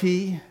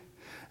authority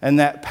and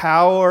that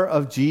power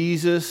of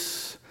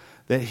Jesus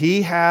that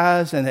he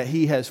has and that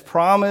he has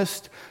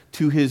promised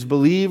to his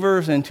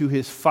believers and to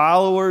his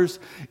followers,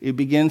 it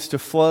begins to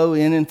flow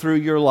in and through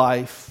your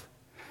life.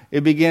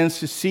 It begins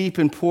to seep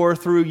and pour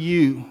through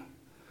you.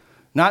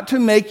 Not to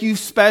make you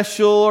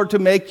special or to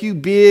make you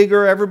big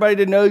or everybody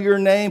to know your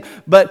name,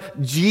 but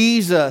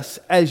Jesus,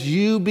 as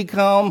you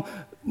become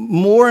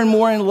more and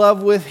more in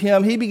love with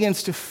him, he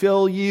begins to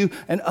fill you,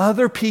 and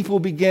other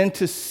people begin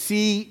to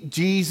see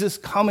Jesus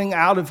coming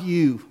out of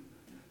you.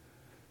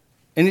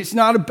 And it's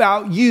not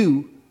about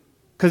you,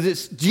 because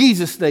it's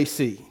Jesus they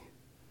see.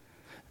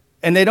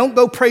 And they don't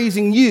go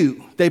praising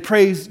you, they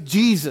praise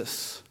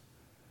Jesus.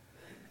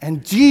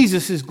 And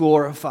Jesus is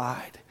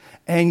glorified.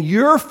 And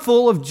you're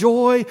full of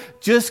joy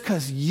just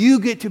because you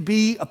get to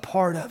be a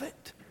part of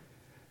it.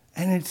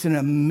 And it's an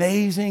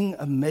amazing,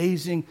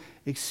 amazing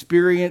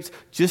experience,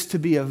 just to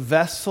be a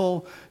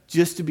vessel,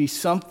 just to be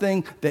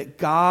something that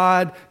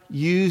God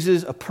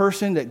uses, a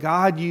person that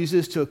God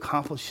uses to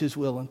accomplish his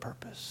will and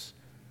purpose.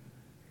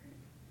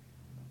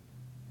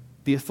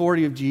 The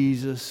authority of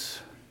Jesus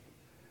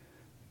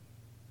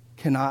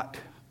cannot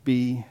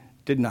be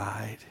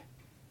denied.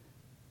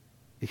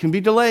 It can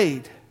be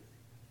delayed,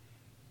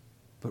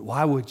 but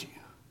why would you?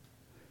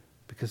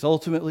 Because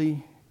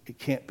ultimately, it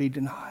can't be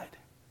denied.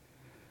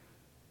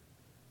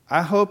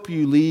 I hope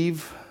you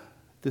leave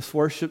this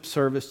worship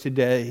service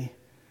today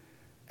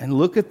and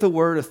look at the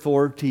word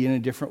authority in a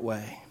different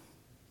way.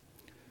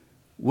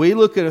 We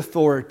look at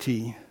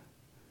authority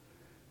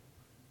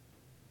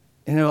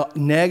in a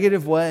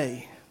negative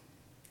way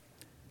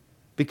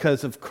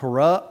because of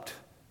corrupt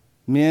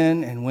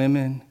men and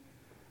women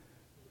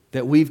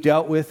that we've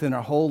dealt with in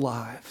our whole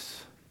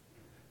lives.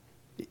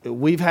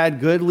 We've had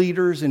good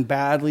leaders and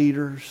bad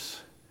leaders.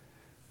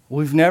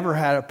 We've never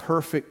had a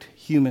perfect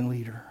human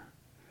leader.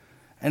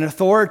 And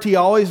authority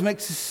always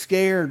makes us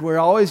scared. We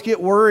always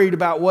get worried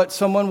about what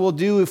someone will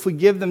do if we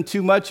give them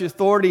too much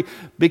authority,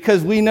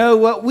 because we know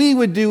what we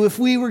would do if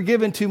we were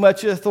given too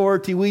much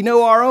authority. We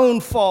know our own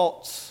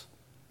faults.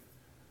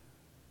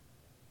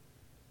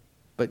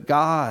 But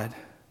God,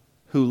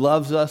 who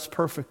loves us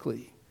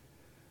perfectly,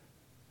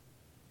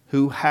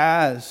 who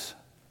has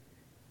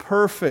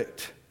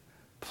perfect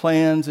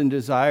plans and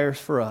desires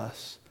for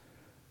us,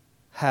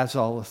 has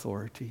all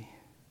authority.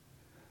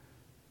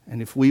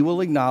 And if we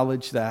will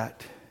acknowledge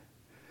that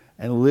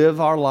and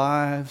live our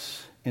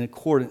lives in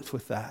accordance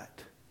with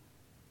that,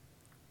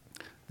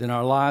 then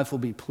our lives will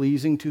be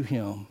pleasing to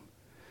him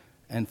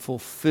and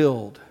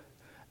fulfilled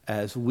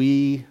as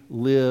we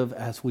live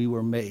as we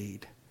were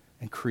made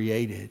and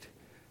created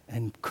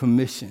and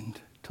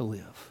commissioned to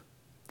live.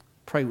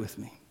 Pray with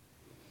me.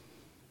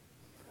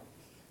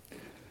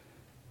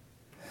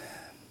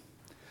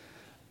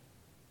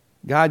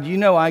 God, you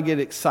know I get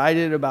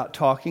excited about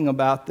talking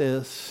about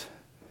this.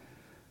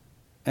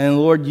 And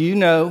Lord, you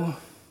know,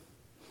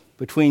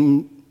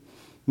 between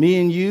me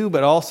and you,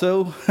 but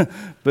also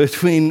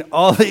between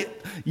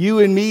you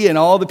and me and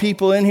all the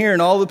people in here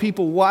and all the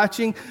people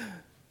watching,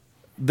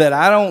 that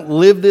I don't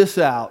live this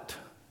out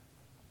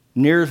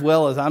near as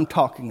well as I'm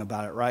talking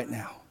about it right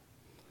now.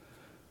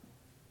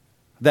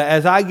 That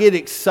as I get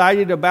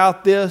excited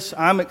about this,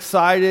 I'm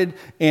excited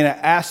in an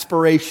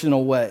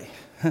aspirational way.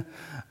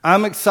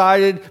 I'm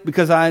excited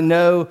because I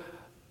know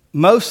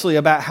mostly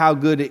about how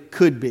good it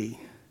could be.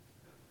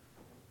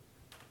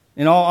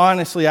 In all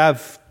honesty,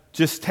 I've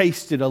just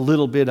tasted a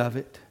little bit of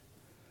it.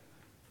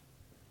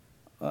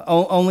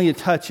 Only a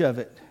touch of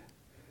it.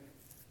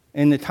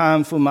 In the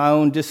times when my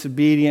own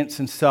disobedience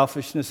and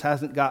selfishness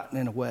hasn't gotten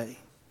in the way.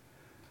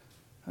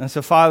 And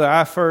so, Father,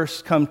 I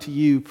first come to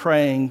you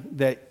praying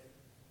that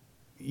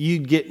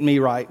you'd get me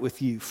right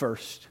with you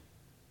first.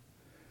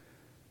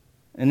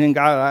 And then,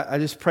 God, I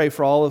just pray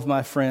for all of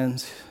my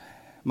friends,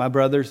 my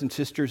brothers and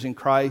sisters in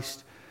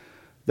Christ,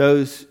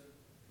 those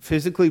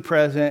physically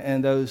present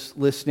and those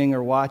listening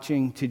or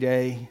watching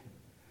today.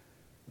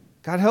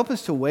 God, help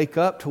us to wake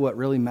up to what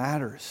really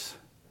matters.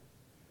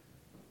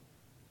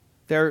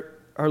 There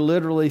are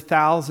literally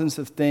thousands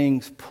of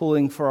things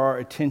pulling for our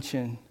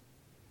attention,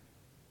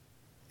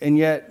 and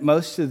yet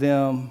most of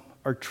them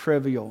are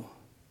trivial.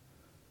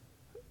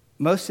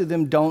 Most of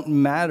them don't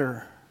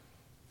matter.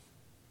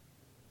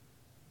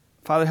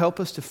 Father, help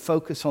us to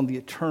focus on the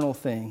eternal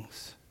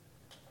things,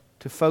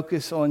 to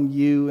focus on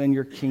you and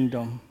your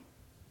kingdom,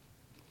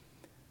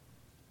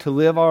 to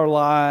live our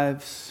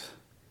lives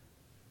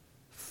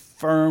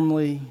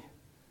firmly,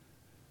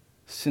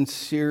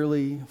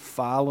 sincerely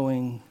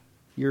following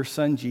your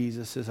Son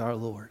Jesus as our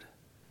Lord.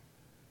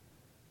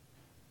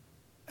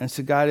 And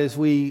so, God, as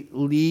we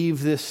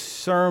leave this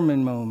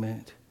sermon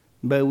moment,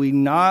 may we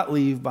not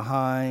leave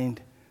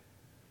behind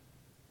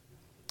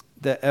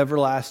the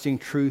everlasting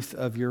truth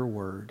of your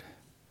word.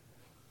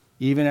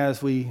 Even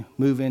as we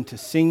move into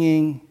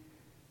singing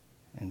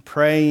and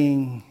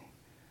praying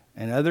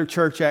and other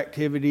church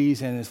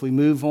activities, and as we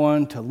move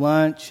on to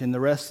lunch and the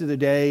rest of the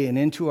day and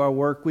into our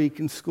work week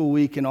and school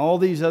week and all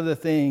these other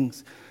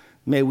things,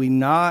 may we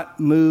not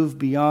move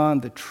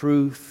beyond the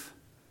truth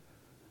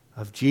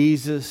of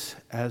Jesus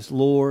as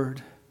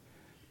Lord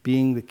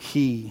being the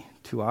key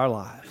to our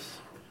lives.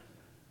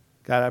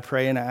 God, I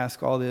pray and I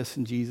ask all this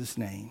in Jesus'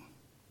 name.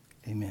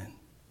 Amen.